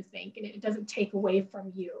 or how you think, and it doesn't take away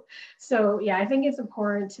from you. So yeah, I think it's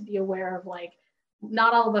important to be aware of, like,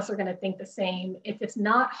 not all of us are going to think the same. If it's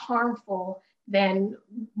not harmful, then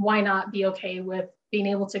why not be okay with being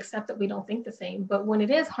able to accept that we don't think the same? But when it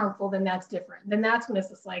is harmful, then that's different. Then that's when it's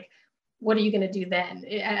just like, what are you going to do then?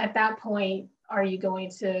 At that point, are you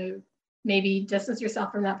going to maybe distance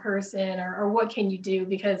yourself from that person, or what can you do?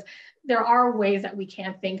 Because there are ways that we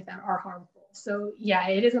can think that are harmful. So yeah,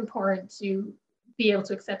 it is important to be able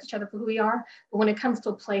to accept each other for who we are. But when it comes to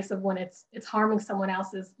a place of when it's harming someone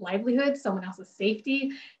else's livelihood, someone else's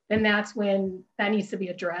safety, then that's when that needs to be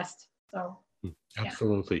addressed. So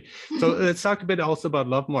absolutely. So let's talk a bit also about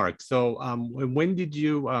Lovemark. So when did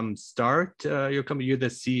you start your company? You're the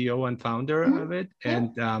CEO and founder of it.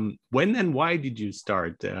 And when and why did you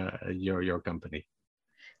start your company?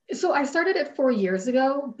 So I started it 4 years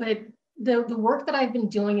ago, but the work that I've been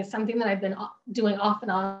doing is something that I've been doing off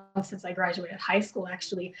and on since I graduated high school,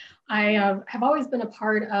 actually. I have always been a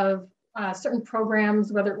part of certain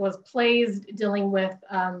programs, whether it was plays dealing with,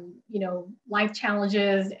 life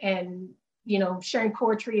challenges and, sharing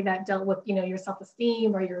poetry that dealt with, your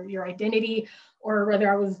self-esteem or your identity, or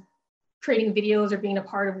whether I was creating videos or being a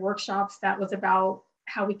part of workshops that was about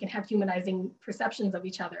how we can have humanizing perceptions of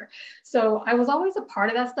each other. So I was always a part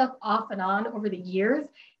of that stuff off and on over the years.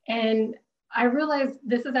 And I realized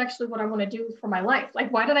this is actually what I want to do for my life.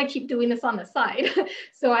 Like, why did I keep doing this on the side?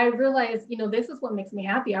 So I realized, this is what makes me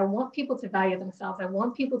happy. I want people to value themselves. I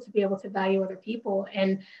want people to be able to value other people.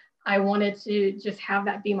 And I wanted to just have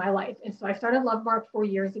that be my life. And so I started Lovemark 4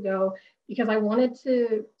 years ago because I wanted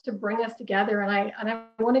to bring us together. And I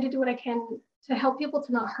wanted to do what I can to help people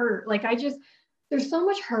to not hurt. Like, there's so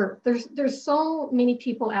much hurt. There's so many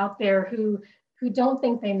people out there who don't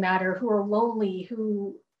think they matter, who are lonely,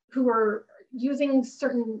 who are using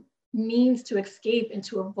certain means to escape and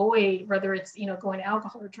to avoid, whether it's going to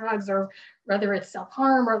alcohol or drugs, or whether it's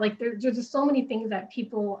self-harm, or like there's just so many things that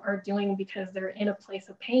people are doing because they're in a place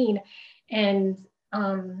of pain. And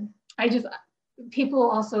people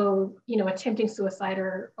also attempting suicide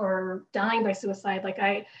or dying by suicide. Like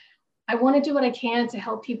I want to do what I can to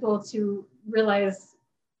help people to realize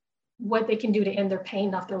what they can do to end their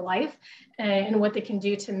pain off their life, and what they can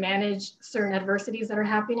do to manage certain adversities that are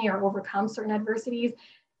happening or overcome certain adversities,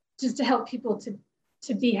 just to help people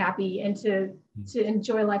to be happy and to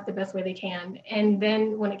enjoy life the best way they can. And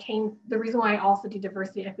then the reason why I also do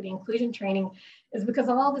diversity, equity, inclusion training is because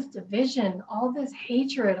of all this division, all this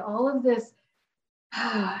hatred, all of this,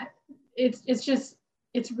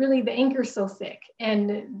 it's really, the anchor is so thick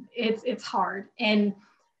and it's hard. And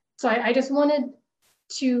so I just wanted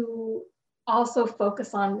to also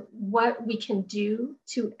focus on what we can do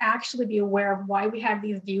to actually be aware of why we have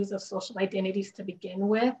these views of social identities to begin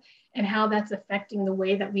with, and how that's affecting the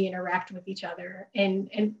way that we interact with each other.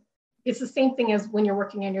 And it's the same thing as when you're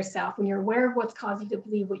working on yourself. When you're aware of what's causing you to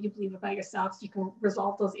believe what you believe about yourself, so you can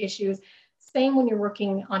resolve those issues. Same when you're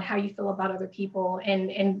working on how you feel about other people,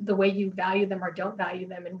 and the way you value them or don't value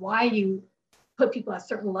them, and why you put people at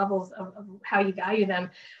certain levels of how you value them.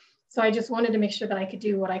 So I just wanted to make sure that I could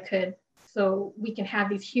do what I could so we can have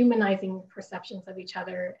these humanizing perceptions of each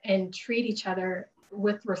other and treat each other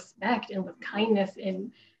with respect and with kindness,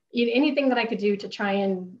 and anything that I could do to try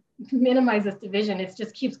and minimize this division. It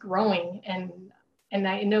just keeps growing, and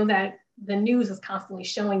I know that the news is constantly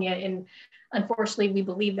showing it, and unfortunately we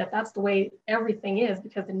believe that that's the way everything is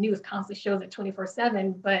because the news constantly shows it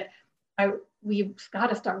 24/7. But we've got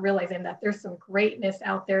to start realizing that there's some greatness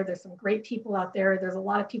out there. There's some great people out there. There's a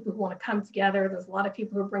lot of people who want to come together. There's a lot of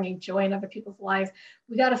people who are bringing joy in other people's lives.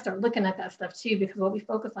 We got to start looking at that stuff too, because what we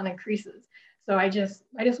focus on increases. So I just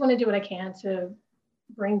want to do what I can to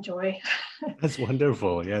bring joy. That's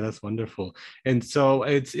wonderful. Yeah, that's wonderful. And so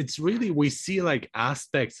it's really, we see like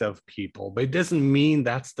aspects of people, but it doesn't mean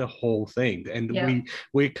that's the whole thing. And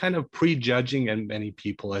we're kind of prejudging in many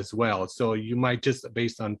people as well. So you might just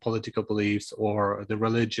based on political beliefs or the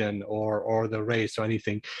religion or the race or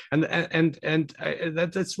anything. And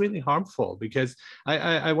that's really harmful, because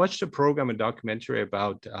I watched a documentary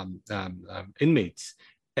about inmates.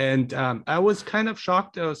 And I was kind of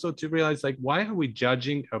shocked also to realize, like, why are we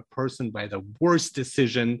judging a person by the worst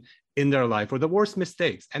decision in their life or the worst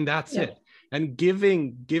mistakes? And that's it. And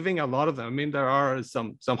giving a lot of them. I mean, there are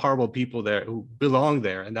some horrible people there who belong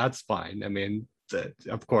there, and that's fine. I mean,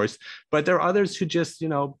 of course, but there are others who just,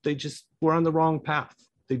 they just were on the wrong path.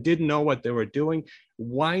 They didn't know what they were doing.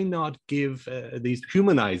 Why not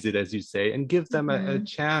humanize it, as you say, and give them a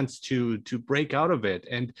chance to break out of it?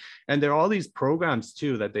 And there are all these programs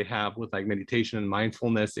too that they have with like meditation and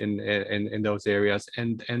mindfulness in those areas,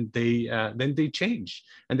 and then they change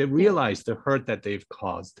and they realize the hurt that they've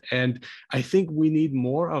caused. And I think we need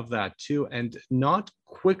more of that too, and not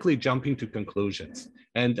quickly jumping to conclusions.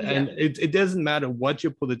 And it doesn't matter what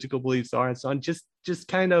your political beliefs are and so on. Just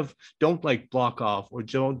kind of don't like block off, or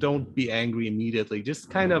don't be angry immediately.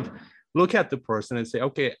 Just kind of look at the person and say,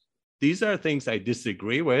 okay, these are things I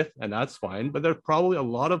disagree with, and that's fine, but there are probably a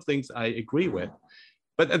lot of things I agree with.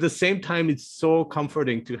 But at the same time, it's so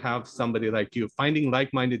comforting to have somebody like you, finding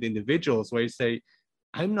like-minded individuals where you say,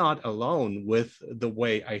 I'm not alone with the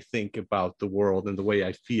way I think about the world and the way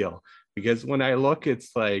I feel. Because when I look, it's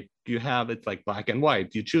like it's like black and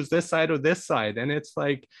white. You choose this side or this side. And it's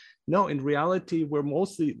like, no, in reality,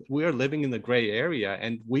 we are living in the gray area,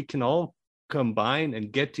 and we can all combine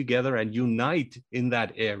and get together and unite in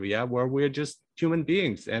that area where we're just human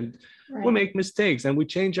beings, and we make mistakes and we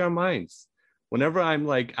change our minds. Whenever I'm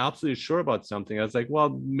like absolutely sure about something, I was like,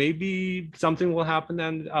 well, maybe something will happen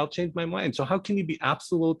and I'll change my mind. So how can you be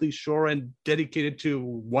absolutely sure and dedicated to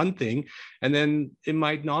one thing, and then it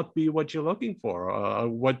might not be what you're looking for,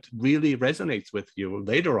 what really resonates with you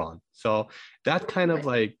later on? So that kind of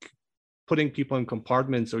like putting people in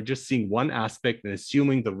compartments, or just seeing one aspect and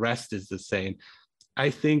assuming the rest is the same, I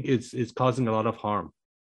think it's causing a lot of harm.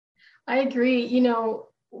 I agree. You know,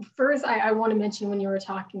 first, I want to mention, when you were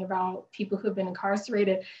talking about people who've been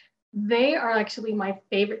incarcerated, they are actually my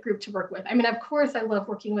favorite group to work with. I mean, of course, I love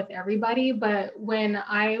working with everybody, but when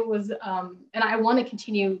I was, and I want to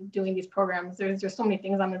continue doing these programs, there's so many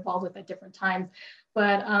things I'm involved with at different times.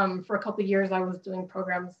 But for a couple of years, I was doing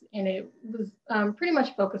programs, and it was pretty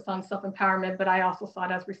much focused on self-empowerment, but I also saw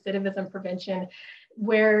it as recidivism prevention,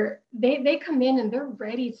 where they come in and they're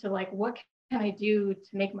ready to like, what can I do to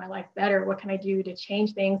make my life better? What can I do to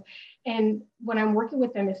change things? And when I'm working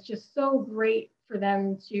with them, it's just so great for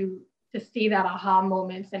them to see that aha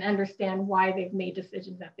moments and understand why they've made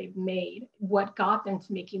decisions that they've made, what got them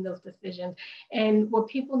to making those decisions. And what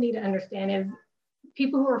people need to understand is,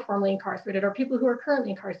 people who are formerly incarcerated or people who are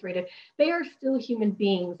currently incarcerated, they are still human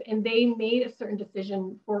beings, and they made a certain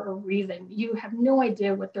decision for a reason. You have no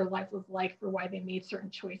idea what their life was like for why they made certain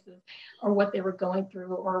choices, or what they were going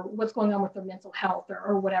through, or what's going on with their mental health,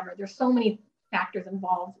 or whatever. There's so many factors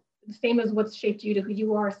involved, the same as what's shaped you to who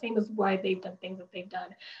you are, same as why they've done things that they've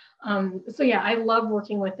done. So yeah, I love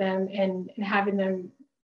working with them and having them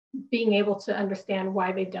being able to understand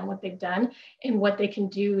why they've done what they've done, and what they can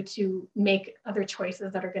do to make other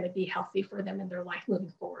choices that are going to be healthy for them in their life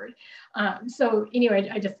moving forward. So anyway,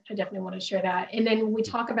 I definitely want to share that. And then when we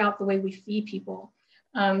talk about the way we see people,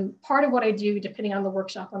 part of what I do, depending on the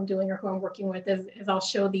workshop I'm doing or who I'm working with, is I'll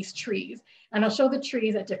show these trees, and I'll show the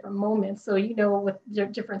trees at different moments. So, you know, with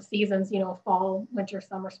different seasons, you know, fall, winter,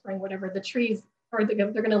 summer, spring, whatever, the trees they're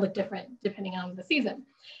going to look different depending on the season.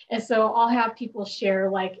 And so I'll have people share,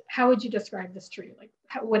 like, how would you describe this tree? Like,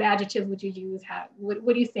 what adjectives would you use? What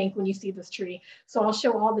do you think when you see this tree? So I'll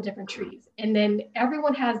show all the different trees. And then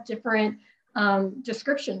everyone has different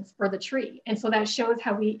descriptions for the tree. And so that shows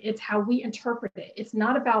it's how we interpret it. It's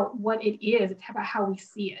not about what it is, it's about how we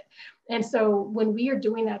see it. And so when we are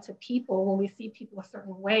doing that to people, when we see people a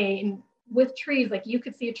certain way, and with trees, like, you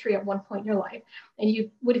could see a tree at one point in your life, and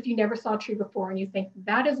what if you never saw a tree before, and you think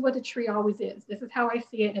that is what a tree always is. This is how I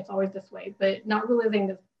see it, and it's always this way, but not realizing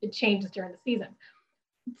that it changes during the season.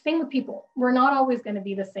 Same with people. We're not always going to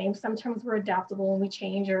be the same. Sometimes we're adaptable and we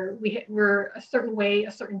change, or we're a certain way,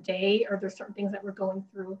 a certain day, or there's certain things that we're going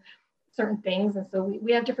through, certain things. And so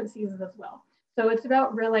we have different seasons as well. So it's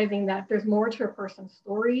about realizing that there's more to a person's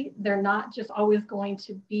story. They're not just always going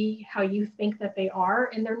to be how you think that they are,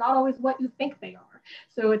 and they're not always what you think they are.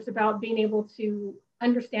 So it's about being able to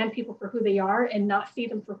understand people for who they are, and not see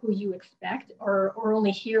them for who you expect, or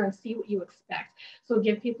only hear and see what you expect. So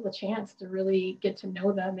give people a chance to really get to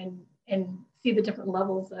know them, and see the different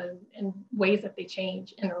levels and ways that they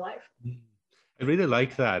change in their life. I really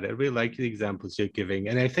like that. I really like the examples you're giving.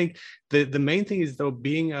 And I think the main thing is, though,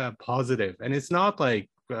 being positive. And it's not like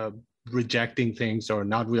rejecting things or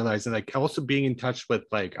not realizing, like, also being in touch with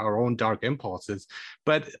like our own dark impulses,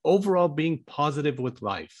 but overall being positive with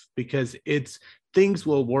life, because things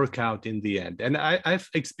will work out in the end. And I've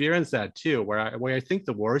experienced that too, where I think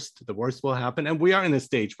the worst will happen. And we are in a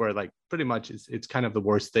stage where, like, pretty much it's kind of the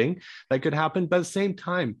worst thing that could happen. But at the same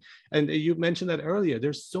time, and you mentioned that earlier,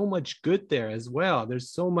 there's so much good there as well. There's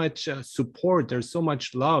so much support. There's so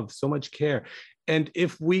much love, so much care. And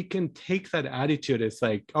if we can take that attitude, it's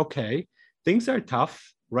like, okay, things are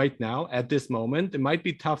tough right now at this moment. It might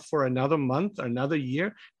be tough for another month or another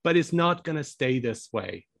year, but it's not going to stay this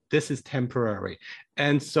way. this is temporary.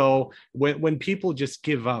 And so when people just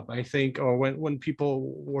give up, I think, or when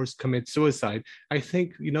people worse commit suicide, I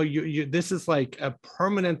think, this is like a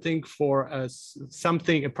permanent thing for a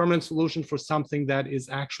permanent solution for something that is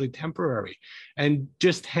actually temporary. And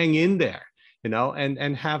just hang in there,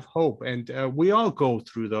 and have hope. And we all go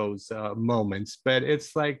through those moments, but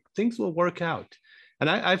it's like things will work out. And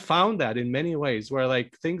I found that in many ways where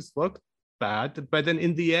like things look bad, but then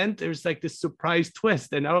in the end there's like this surprise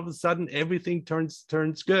twist, and all of a sudden everything turns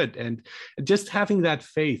good. And just having that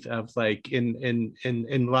faith of like in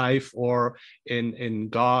life, or in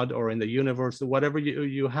God, or in the universe, or whatever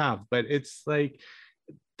you have. But it's like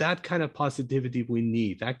that kind of positivity we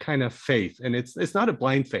need, that kind of faith. And it's not a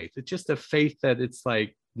blind faith, it's just a faith that it's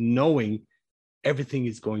like knowing everything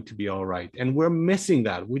is going to be all right. And we're missing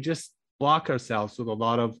that. We just block ourselves with a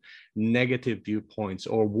lot of negative viewpoints,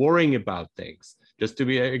 or worrying about things. Just to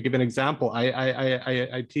give an example,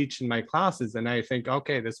 I teach in my classes, and I think,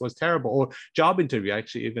 okay, this was terrible. Or job interview,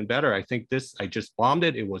 actually even better. I think I just bombed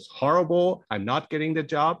it. It was horrible. I'm not getting the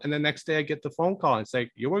job. And the next day I get the phone call and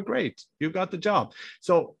say, you were great. You got the job.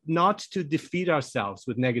 So not to defeat ourselves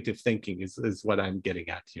with negative thinking is what I'm getting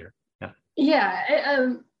at here. Yeah.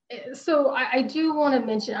 Yeah. So I do want to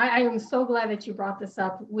mention, I am so glad that you brought this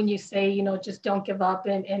up when you say, just don't give up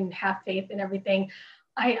and have faith and everything.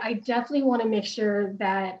 I definitely want to make sure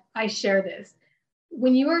that I share this.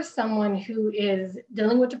 When you are someone who is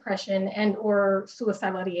dealing with depression and or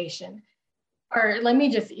suicidal ideation, or let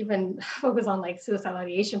me just even focus on like suicidal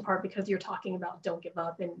ideation part, because you're talking about don't give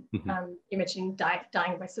up, and you mentioned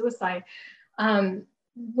dying by suicide.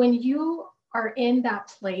 When you are in that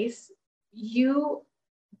place, you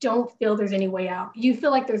don't feel there's any way out. You feel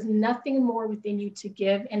like there's nothing more within you to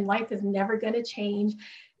give, and life is never going to change.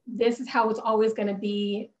 This is how it's always going to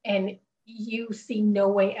be. And you see no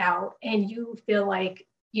way out. And you feel like,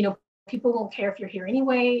 people won't care if you're here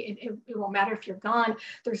anyway. It won't matter if you're gone.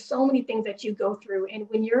 There's so many things that you go through. And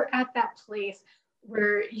when you're at that place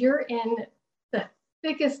where you're in the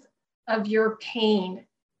thickest of your pain,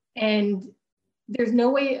 and there's no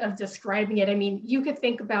way of describing it. I mean, you could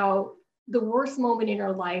think about the worst moment in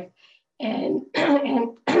your life, and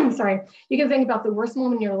sorry, you can think about the worst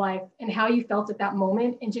moment in your life and how you felt at that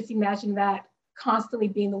moment, and just imagine that constantly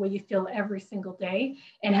being the way you feel every single day,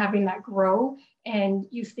 and having that grow, and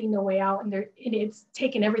you see no way out, and it's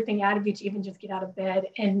taken everything out of you to even just get out of bed,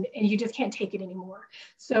 and you just can't take it anymore.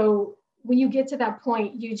 So when you get to that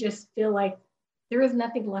point, you just feel like there is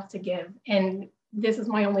nothing left to give, and this is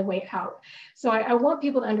my only way out. So I want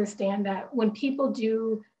people to understand that when people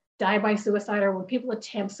do die by suicide, or when people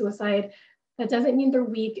attempt suicide, that doesn't mean they're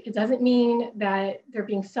weak. It doesn't mean that they're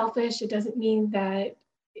being selfish. It doesn't mean that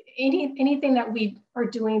anything that we are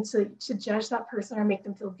doing to judge that person or make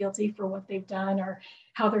them feel guilty for what they've done or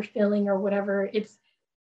how they're feeling or whatever. It's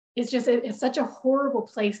such a horrible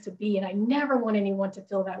place to be. And I never want anyone to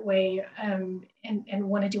feel that way, and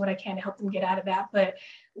want to do what I can to help them get out of that. But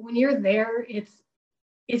when you're there,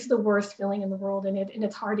 it's the worst feeling in the world, and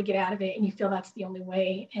it's hard to get out of it, and you feel that's the only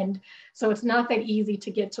way. And so it's not that easy to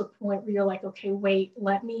get to a point where you're like, okay, wait,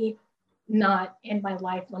 let me not end my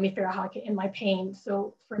life. Let me figure out how I can end my pain.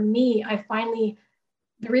 So for me,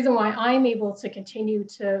 the reason why I'm able to continue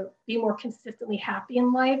to be more consistently happy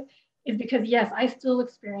in life is because, yes, I still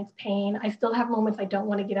experience pain. I still have moments I don't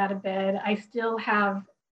want to get out of bed. I still have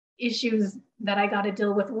issues that I got to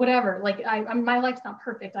deal with, whatever. Like my life's not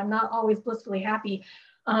perfect. I'm not always blissfully happy.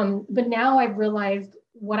 But now I've realized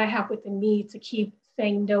what I have within me to keep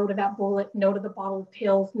saying no to that bullet, no to the bottle of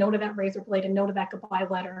pills, no to that razor blade, and no to that goodbye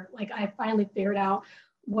letter. Like I finally figured out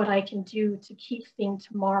what I can do to keep seeing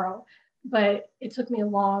tomorrow. But it took me a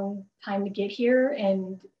long time to get here,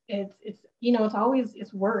 and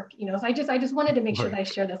it's work. So I just wanted to make sure that I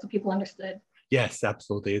shared that so people understood. Yes,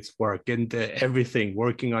 absolutely. It's work, and everything,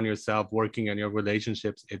 working on yourself, working on your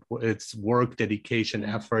relationships. It's work, dedication,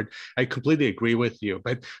 effort. I completely agree with you.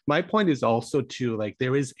 But my point is also to like,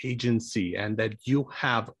 there is agency, and that you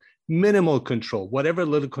have minimal control, whatever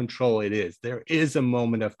little control it is. There is a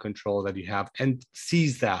moment of control that you have, and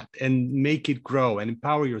seize that and make it grow and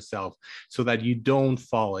empower yourself so that you don't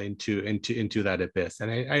fall into that abyss. And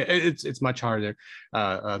it's much harder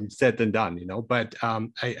said than done, but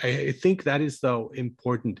I think that is so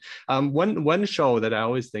important. One show that I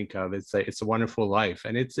always think of is It's a Wonderful Life,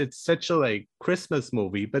 and it's such a like Christmas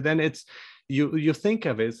movie, but then it's you think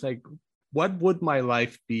of it, it's like, what would my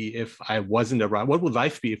life be if I wasn't around? What would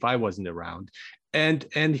life be if I wasn't around?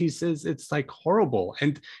 And he says it's like horrible.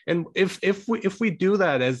 And if we do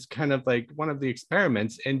that as kind of like one of the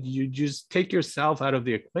experiments, and you just take yourself out of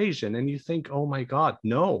the equation and you think, oh my God,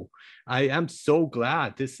 no, I am so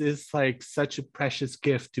glad. This is like such a precious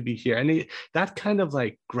gift to be here. And that kind of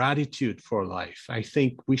like gratitude for life, I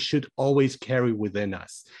think we should always carry within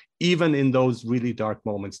us, even in those really dark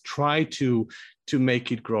moments. Try to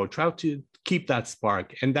make it grow, try to keep that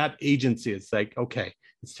spark and that agency. It's like, okay,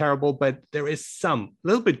 it's terrible, but there is some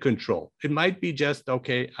little bit control. It might be just,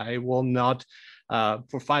 okay, I will not,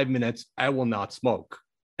 for 5 minutes, I will not smoke.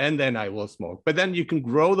 And then I will smoke. But then you can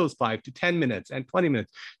grow those 5 to 10 minutes and 20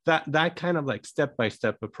 minutes, that kind of like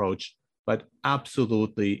step-by-step approach. But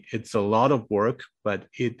absolutely, it's a lot of work, but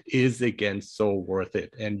it is, again, so worth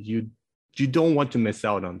it. And you don't want to miss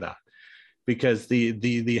out on that, because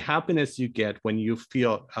the happiness you get when you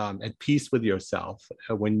feel at peace with yourself,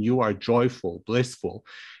 when you are joyful, blissful,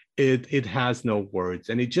 it has no words,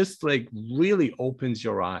 and it just like really opens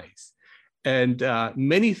your eyes. And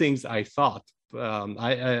many things I thought,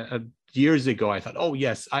 years ago, I thought, oh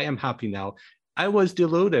yes, I am happy now. I was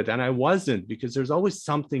deluded, and I wasn't, because there's always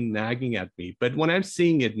something nagging at me. But when I'm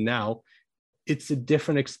seeing it now, it's a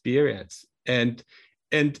different experience. And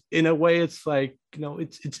in a way, it's like,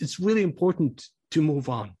 it's really important to move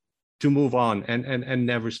on, and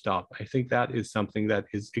never stop. I think that is something that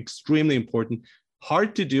is extremely important.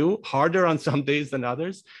 Hard to do, harder on some days than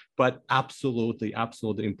others, but absolutely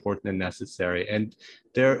important and necessary. And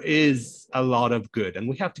there is a lot of good, and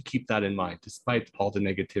we have to keep that in mind. Despite all the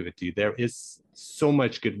negativity, there is so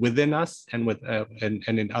much good within us, and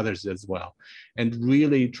and in others as well. And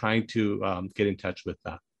really trying to get in touch with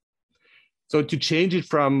that. So to change it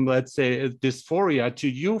from, let's say, dysphoria to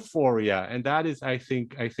euphoria, and that is, I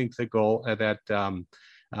think the goal that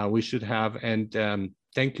we should have. And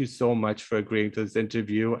thank you so much for agreeing to this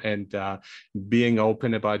interview and being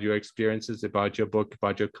open about your experiences, about your book,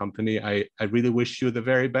 about your company. I really wish you the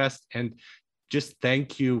very best, and just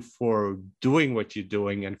thank you for doing what you're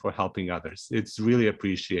doing and for helping others. It's really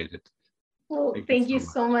appreciated. Well, thank you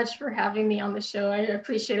so much for having me on the show. I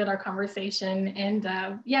appreciated our conversation. And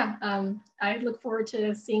I look forward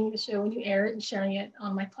to seeing the show when you air it and sharing it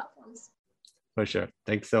on my platforms. For sure.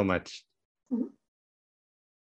 Thanks so much. Mm-hmm.